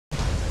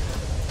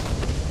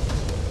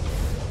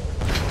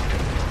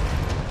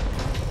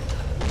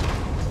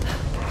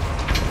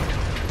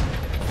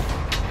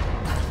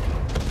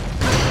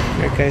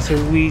Okay, so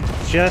we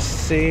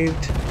just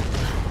saved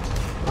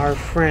our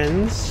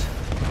friends,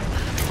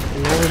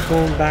 and now we're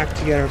going back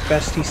to get our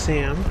bestie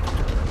Sam.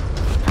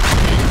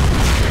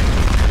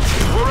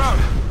 We're out,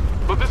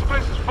 but this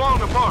place is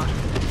falling apart.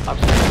 I've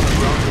set up a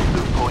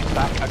rendezvous point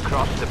back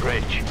across the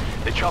bridge.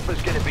 The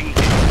chopper's gonna be here.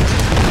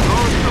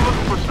 Oh, it's still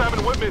looking for Sam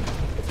and Whitman.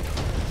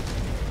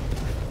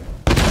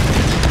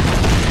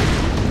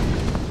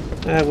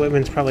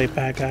 Whitman's probably a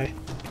bad guy.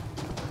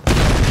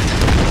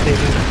 Save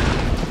him.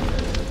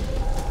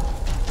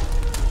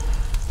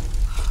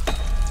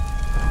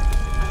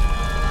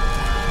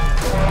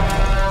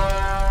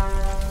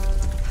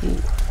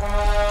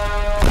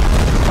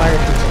 Fire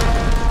control.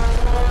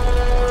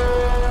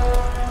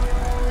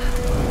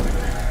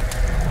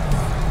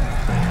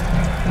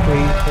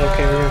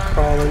 Okay, we're gonna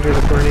crawl under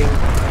the burning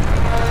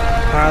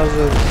piles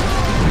of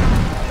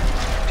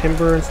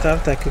timber and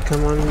stuff that could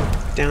come on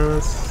down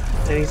us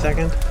any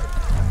second.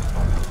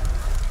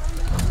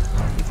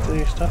 You steal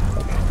your stuff?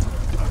 Okay.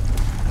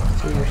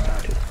 Steal your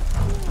stuff too.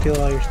 Steal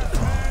all your stuff.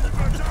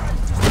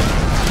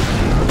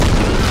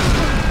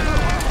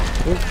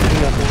 Oop, you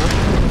got one.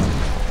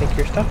 Take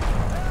your stuff.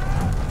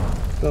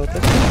 Go with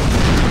this.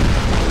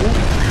 Oop.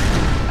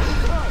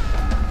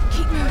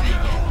 Keep moving.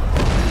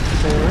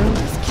 Go around.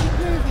 Just keep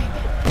moving.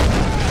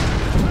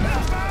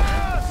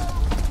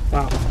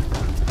 Wow.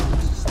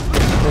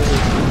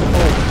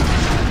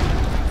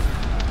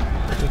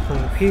 Let me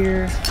climb up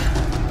here.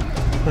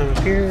 Climb up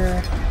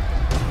here.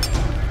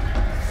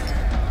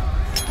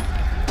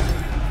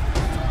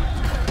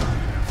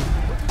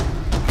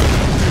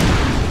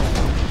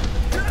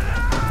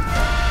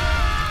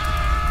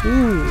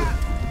 Ooh.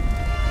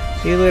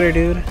 See you later,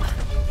 dude.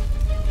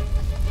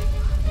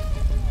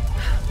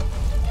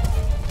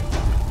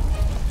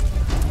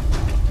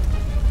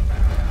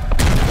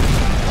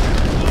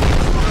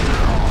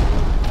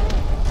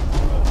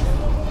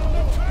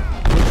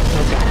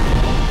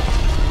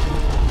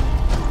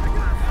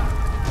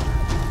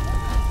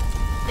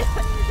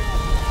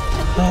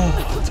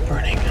 Oh, it's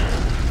burning.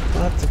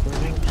 Lots of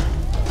burning.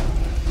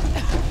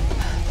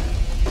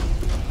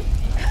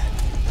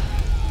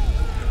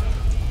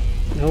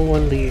 No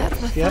one leaves.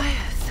 That's Matthias. Yep.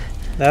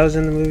 That was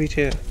in the movie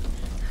too.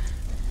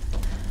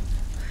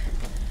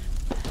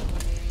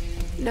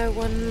 No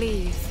one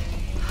leaves.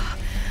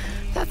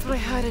 That's what I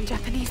heard in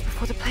Japanese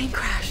before the plane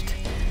crashed.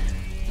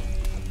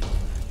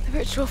 The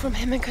ritual from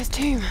Himiko's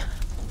tomb.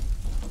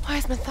 Why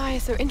is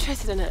Matthias so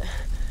interested in it?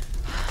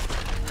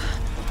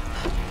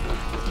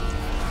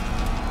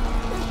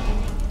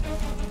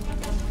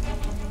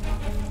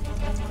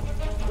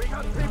 We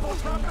got people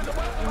trapped in the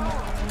west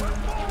tower.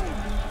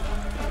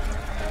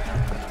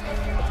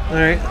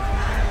 Alright.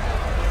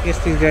 I guess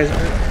these guys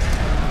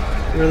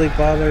aren't really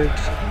bothered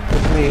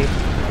with me.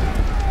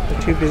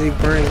 They're too busy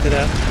burning to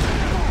death.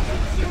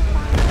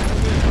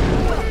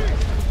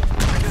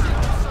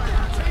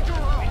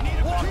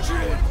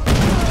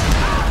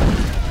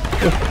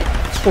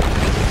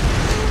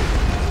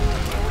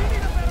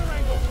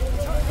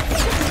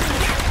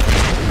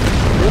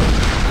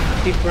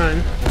 Keep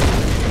running.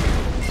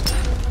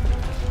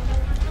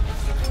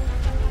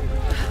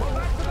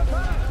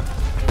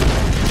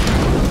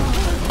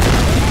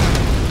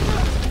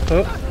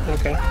 Oh,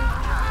 okay.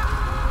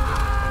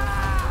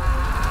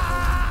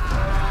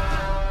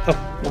 Oh,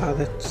 wow,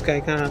 this guy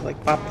kind of like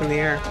popped in the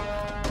air.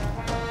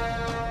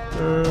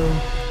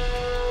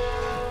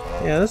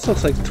 Yeah, this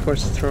looks like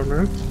towards the throne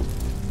room.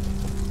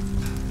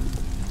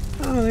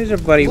 Oh, there's our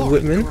buddy Lord,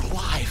 Whitman. you're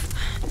alive.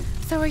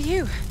 So are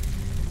you.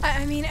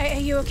 I mean, are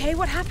you okay?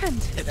 What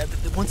happened?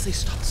 Once they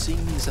stopped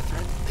seeing me as a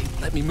threat, they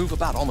let me move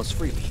about almost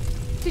freely.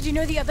 Did you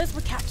know the others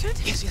were captured?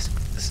 Yes, yes.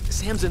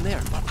 Sam's in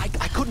there, but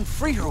I couldn't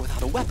free her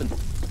without a weapon.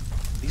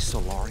 These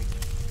Solari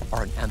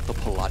are an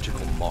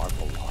anthropological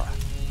marvel, Lara.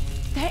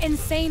 They're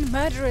insane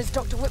murderers,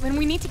 Dr. Whitman.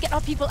 We need to get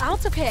our people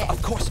out of here.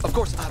 Of course, of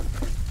course.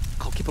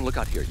 I'll keep a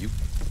lookout here. You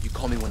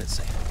call me when it's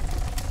safe.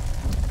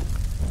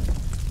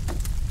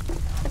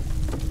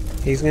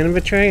 He's gonna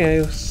betray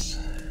us.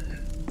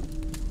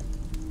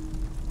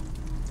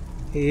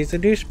 He's a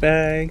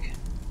douchebag.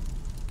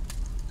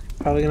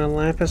 Probably gonna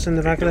lamp us in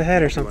the back of the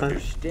head or something.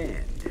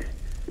 Understand.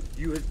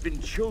 You have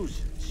been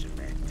chosen,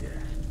 Samantha.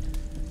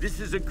 This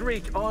is a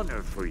great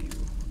honor for you.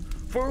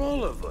 For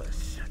all of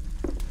us.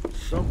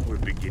 Some were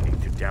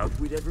beginning to doubt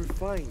we'd ever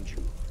find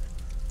you.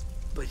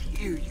 But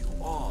here you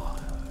are.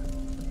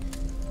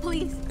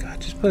 Please.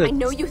 God, just put a I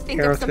know you think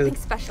arrow I'm through something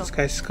special, this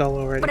guy's skull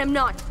already. but I'm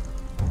not.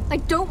 I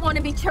don't want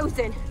to be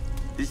chosen.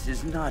 This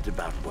is not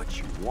about what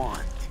you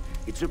want.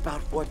 It's about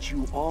what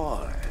you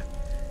are.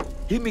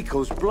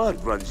 Himiko's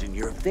blood runs in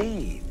your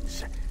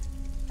veins.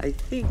 I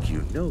think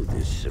you know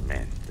this,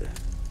 Samantha.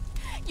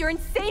 You're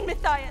insane,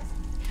 Matthias.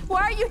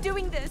 Why are you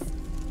doing this?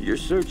 You're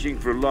searching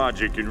for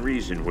logic and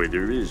reason where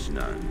there is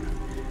none.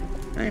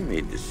 I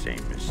made the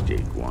same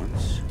mistake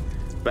once.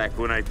 Back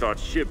when I thought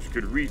ships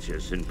could reach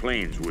us and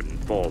planes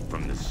wouldn't fall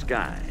from the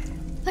sky.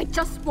 I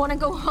just want to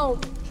go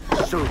home.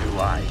 So do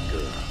I,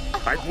 girl.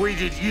 I've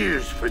waited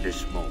years for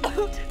this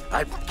moment.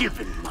 I've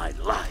given my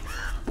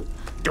life.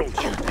 Don't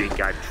you think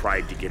I've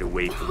tried to get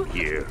away from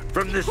here?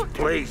 From this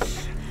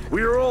place?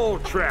 We're all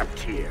trapped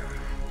here.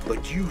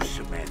 But you,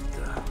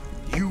 Samantha,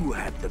 you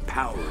had the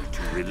power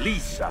to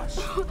release us.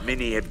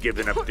 Many have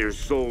given up their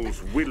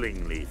souls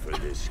willingly for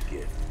this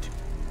gift.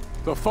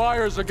 The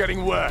fires are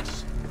getting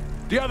worse.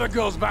 The other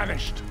girl's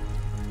vanished.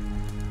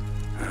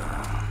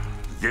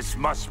 This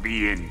must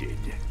be ended.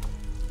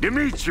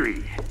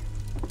 Dimitri,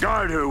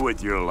 guard her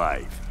with your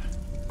life.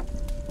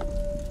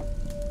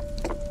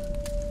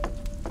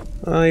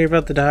 Oh, you're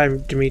about to die,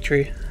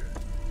 Dimitri.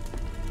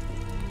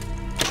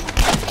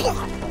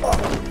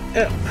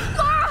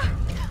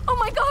 Oh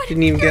my god!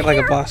 Didn't even get like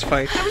here. a boss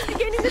fight. I was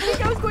beginning to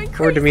think I was going crazy.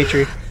 Poor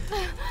Dimitri.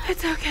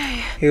 It's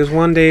okay. He was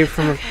one day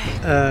from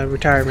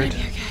retirement.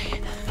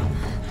 Okay.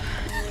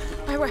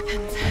 My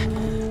weapons.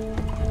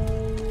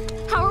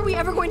 How are we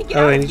ever going to get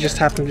Oh, out and of he here? just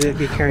happened to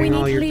be We carrying need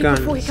all to your leave guns.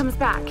 before he comes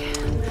back.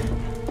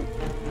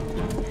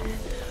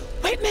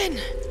 Whitman!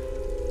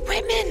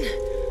 Whitman!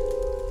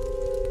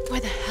 Where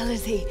the hell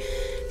is he?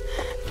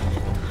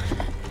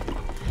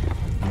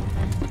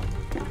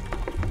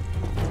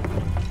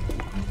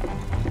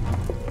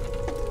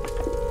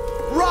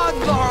 Run,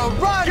 Laura,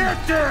 run!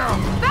 Get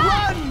down!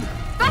 Run!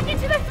 Back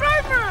into the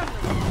throne room!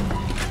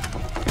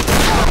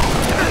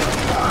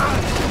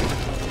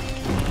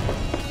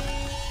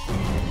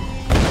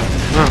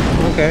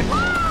 Oh, okay.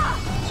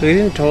 So he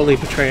didn't totally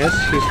betray us.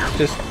 He's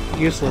just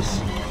useless.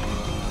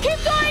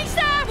 Keep going,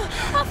 Sam!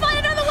 I'll find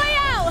another way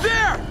out!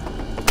 There!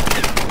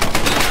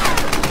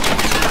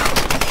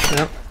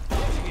 Yep.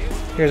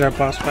 Here's our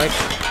boss fight.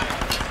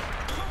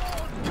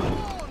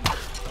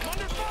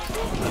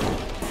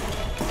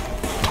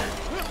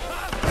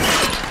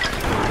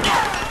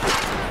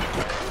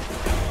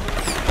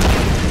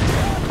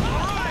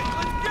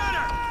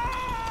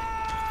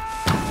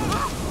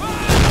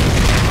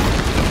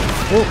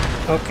 Oh,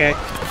 okay.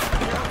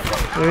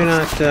 Maybe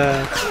not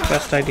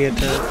best idea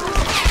to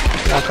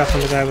walk up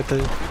on the guy with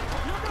the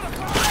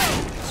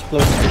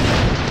explosive.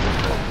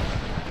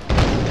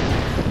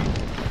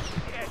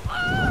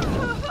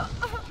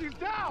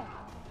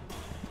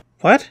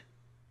 What?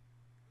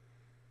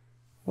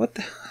 What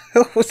the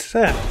hell was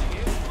that?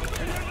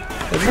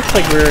 It looks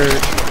like we're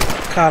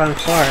caught on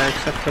fire,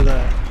 except for the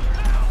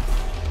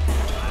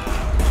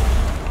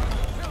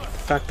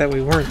fact that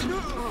we weren't.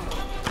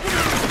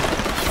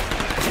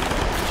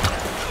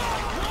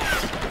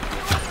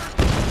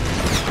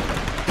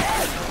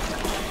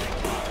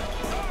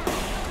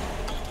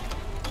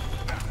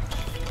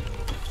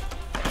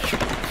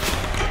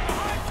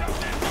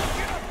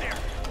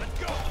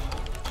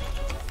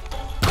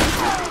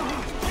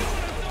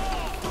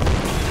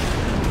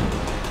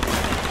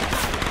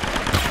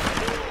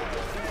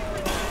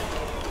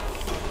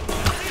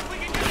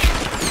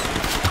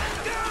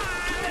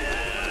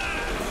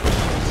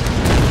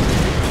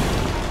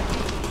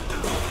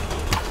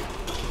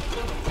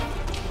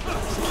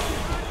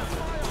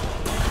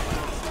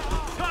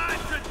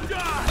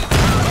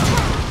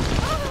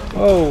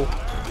 Oh.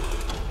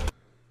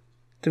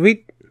 Did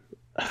we...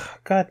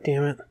 God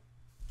damn it.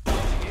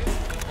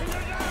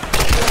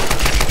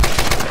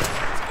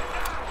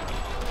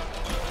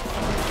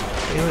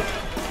 Damn it.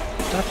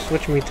 Stop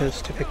switching me to the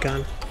stupid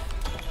gun.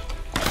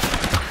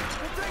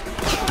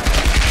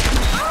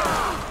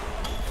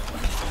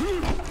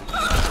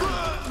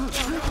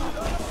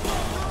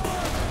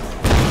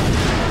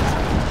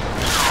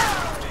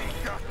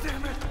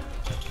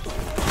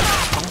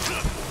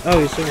 Oh,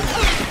 he's doing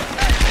it.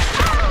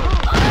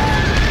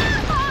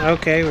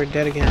 Okay, we're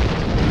dead again.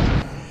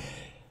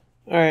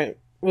 Alright,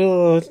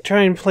 we'll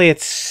try and play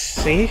it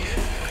safe,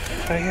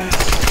 I guess.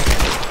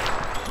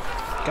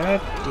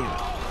 God damn it.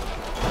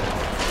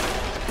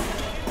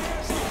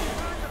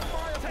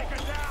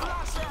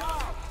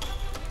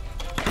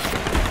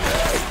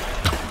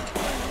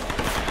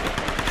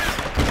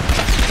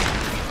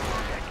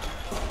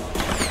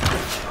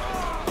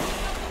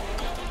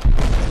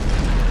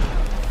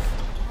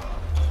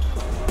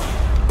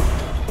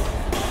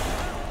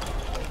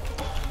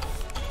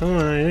 Come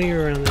on, I know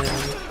you're around there.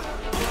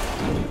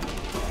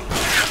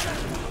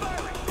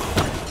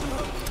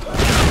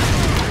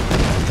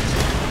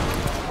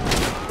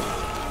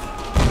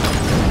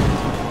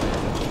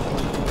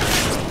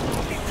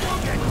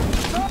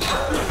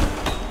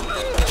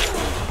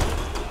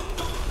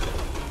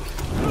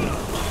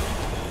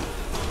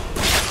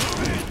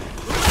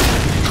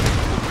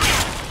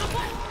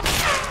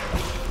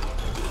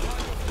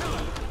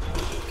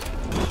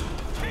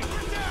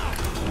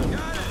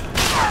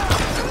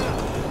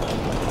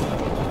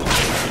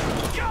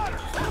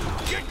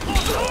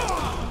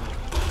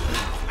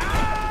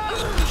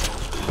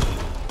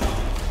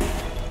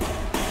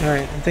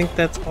 Alright, I think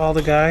that's all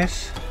the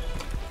guys.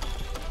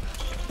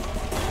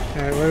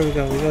 Alright, where do we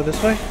go? We go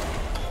this way?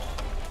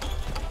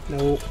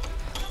 Nope.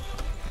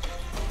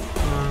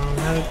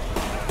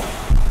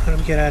 How do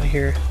we get out of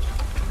here?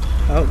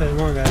 Oh, there's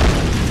more guys.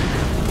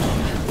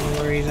 I don't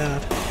know where he's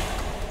at.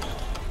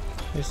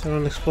 He's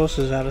throwing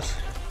explosives at us.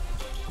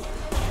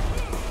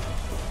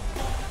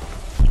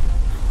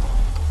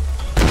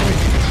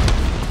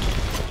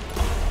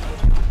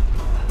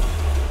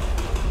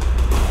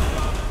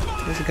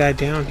 the guy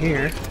down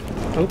here.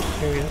 Oh,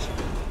 there he is.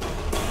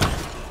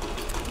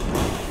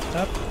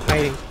 Stop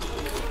hiding.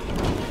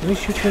 Let me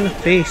shoot you in the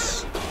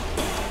face.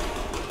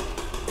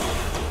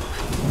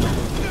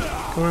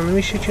 Come on, let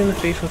me shoot you in the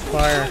face with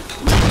fire.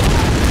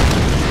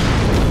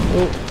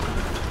 Oh.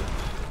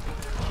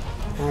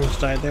 Almost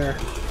died there.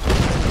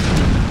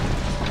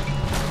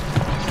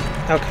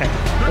 Okay.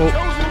 The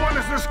chosen one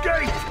has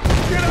escaped!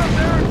 Get out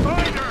there and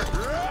find her!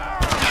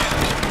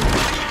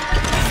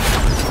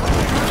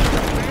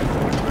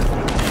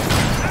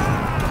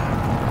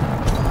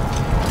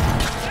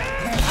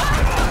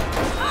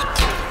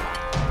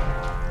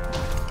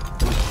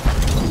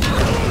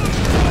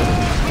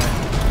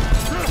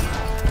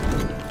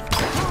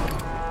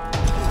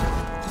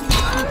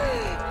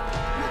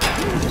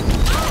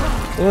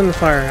 Go in the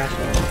fire, asshole.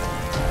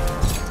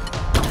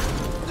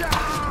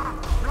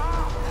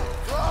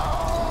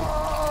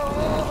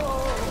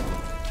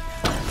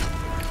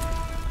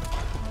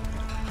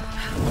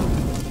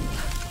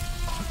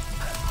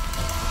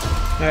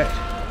 Alright.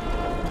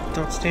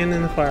 Don't stand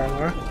in the fire,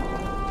 Laura.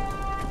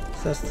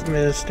 So that's the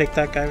mistake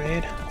that guy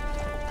made.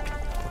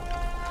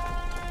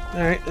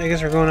 Alright, I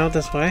guess we're going out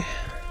this way.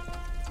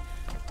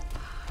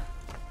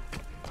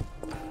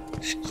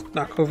 Just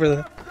knock over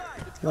the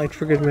light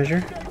for good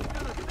measure.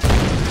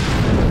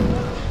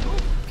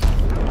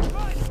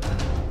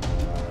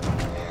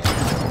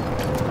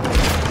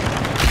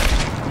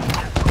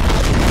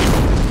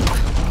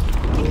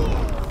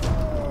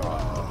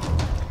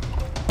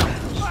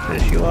 Just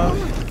finish you off.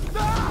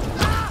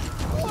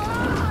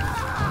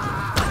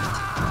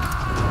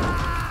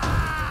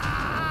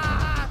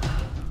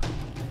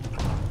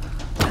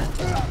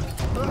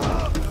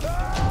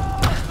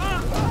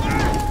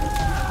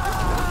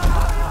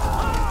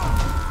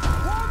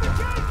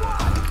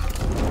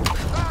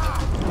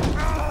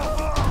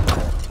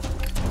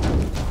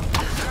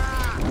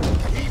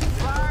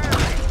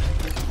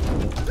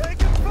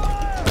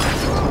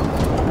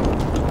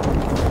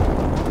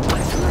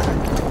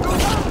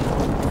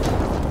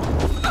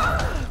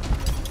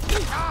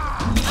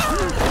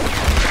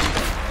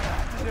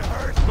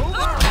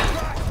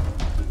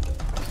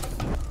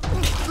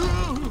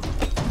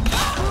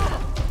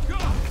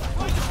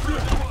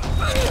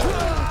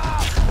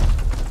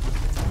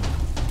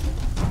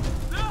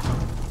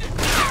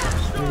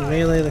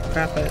 Melee the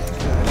crap out of this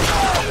guy.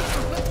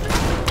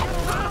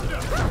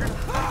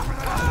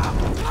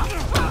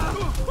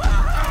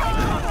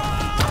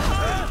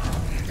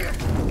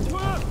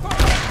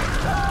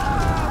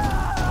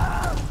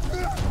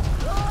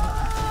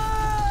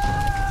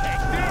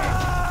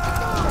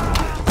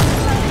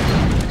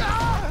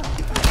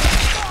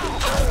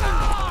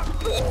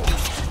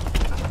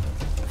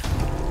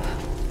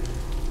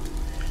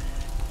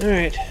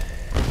 Alright.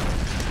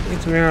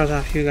 Get some arrows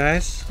off you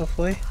guys,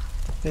 hopefully.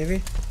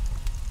 Maybe.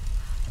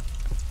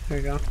 There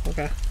we go.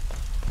 Okay.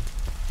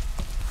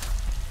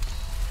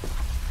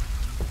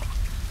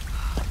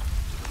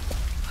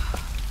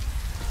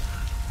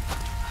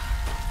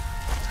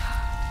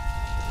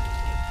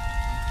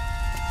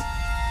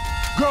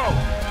 Go!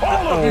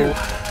 All of you!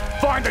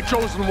 Find the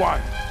chosen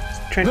one!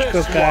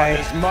 Trenchcoat guy,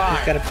 he's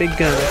got a big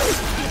gun.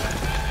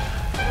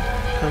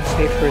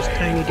 Compensate for his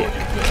tiny dick.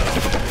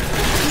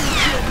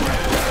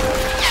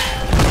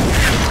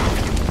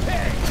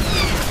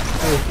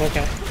 Oh,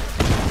 okay.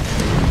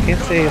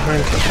 Can't say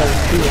behind each other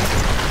too long.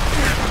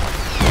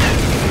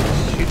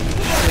 Shoot.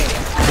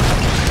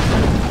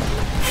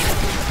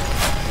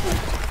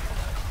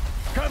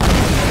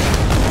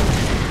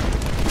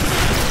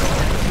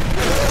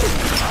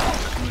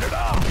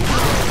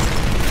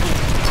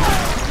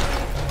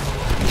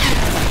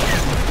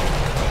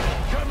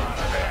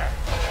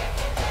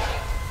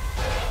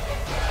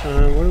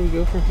 Where do we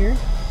go from here?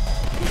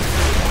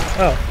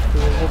 Oh,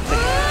 there's a whole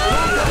thing.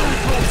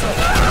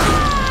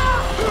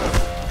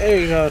 There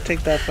you go,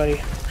 take that,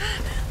 buddy.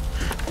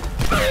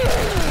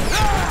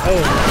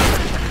 Oh.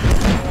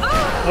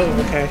 Oh,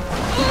 okay.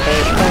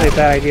 It's probably a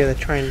bad idea to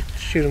try and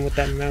shoot him with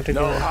that mounted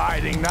gun. No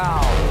hiding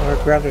now! Or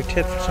grab their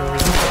tit for some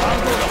reason.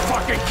 I'm gonna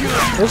fucking kill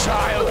you,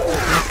 child!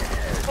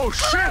 Oh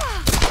shit!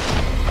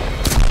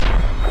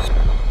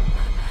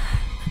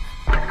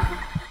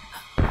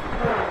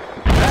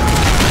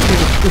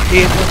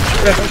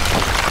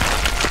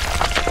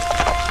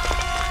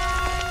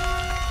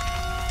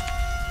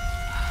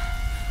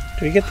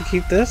 Do we get to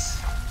keep this?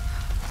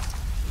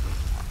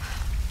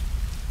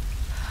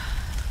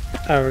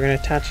 Oh, we're gonna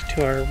attach it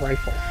to our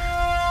rifle.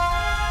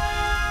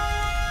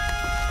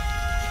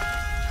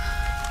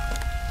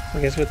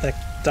 I guess with that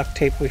duct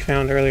tape we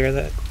found earlier,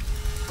 that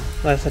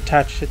let's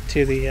attach it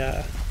to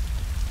the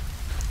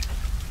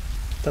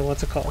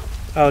what's it called?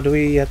 Oh, do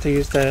we have to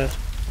use the?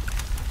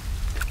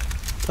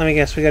 Let me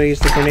guess, we gotta use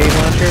the grenade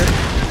launcher?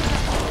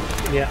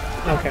 Yeah,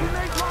 okay.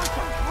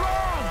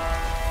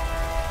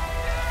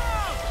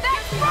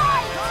 That's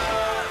right!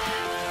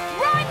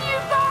 Run, you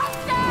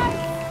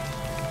bastards!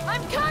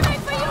 I'm coming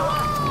for you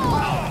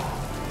all!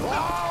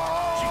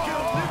 She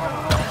killed Nico!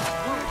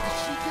 Where did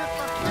she get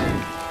my kid?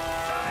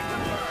 Time to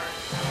burn!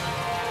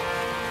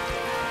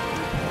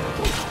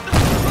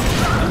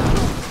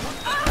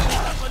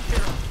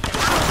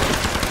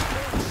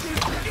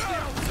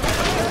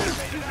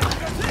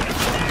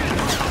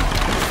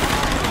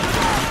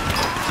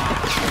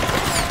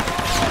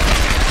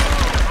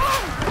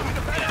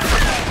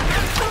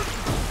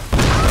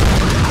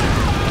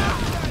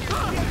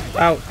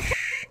 Ouch.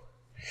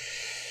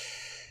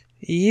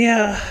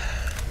 Yeah,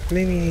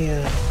 maybe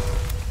a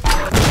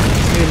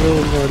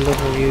little more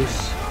liberal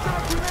use.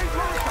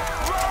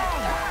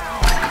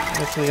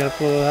 Guess we gotta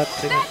blow that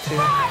thing up too.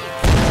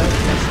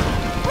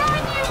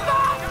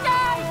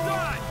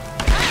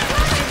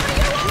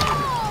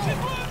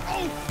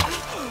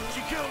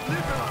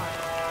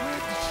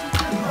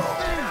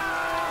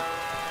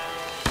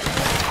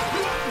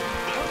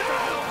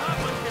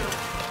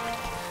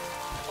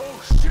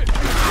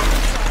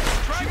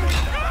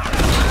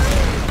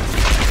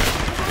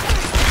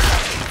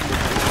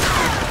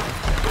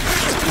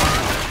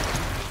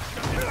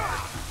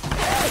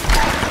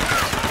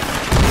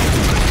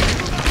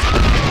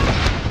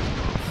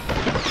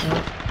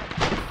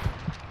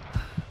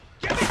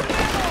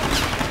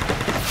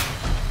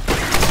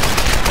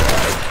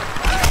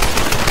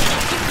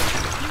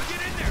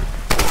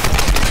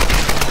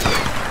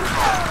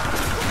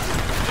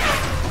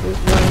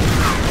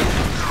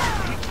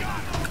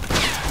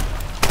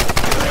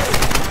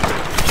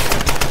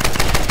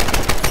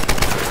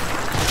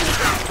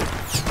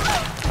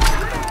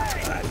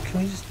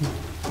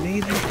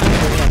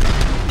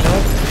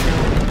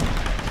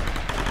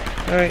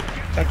 Alright,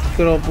 back to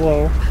good old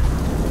blow.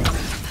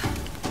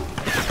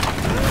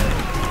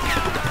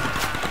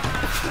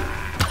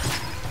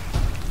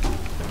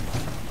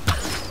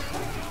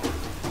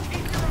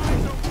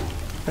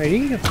 Alright,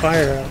 you can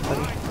fire out,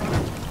 buddy.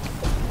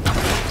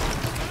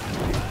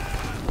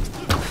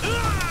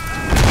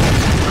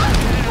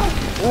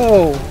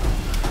 Whoa!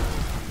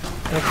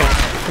 Okay,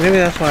 maybe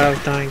that's why I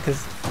was dying,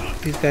 because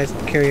these guys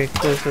carry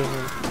explosives,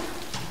 and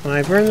when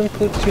I burn them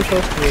too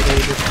close to me, they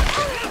just...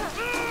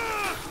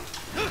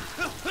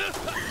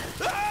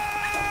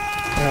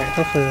 Alright,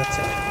 hopefully that's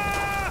it.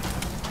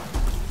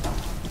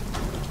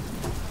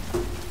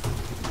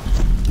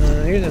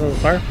 Here's a little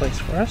fireplace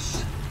for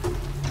us.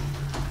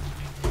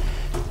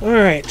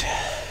 Alright,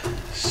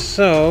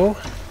 so...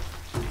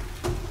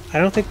 I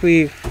don't think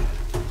we've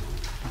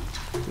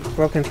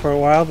broken for a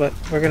while, but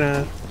we're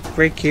gonna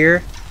break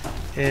here,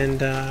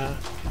 and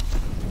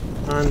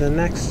on the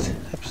next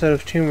episode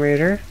of Tomb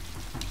Raider,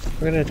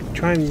 we're gonna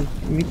try and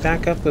meet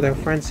back up with our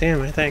friend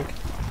Sam, I think.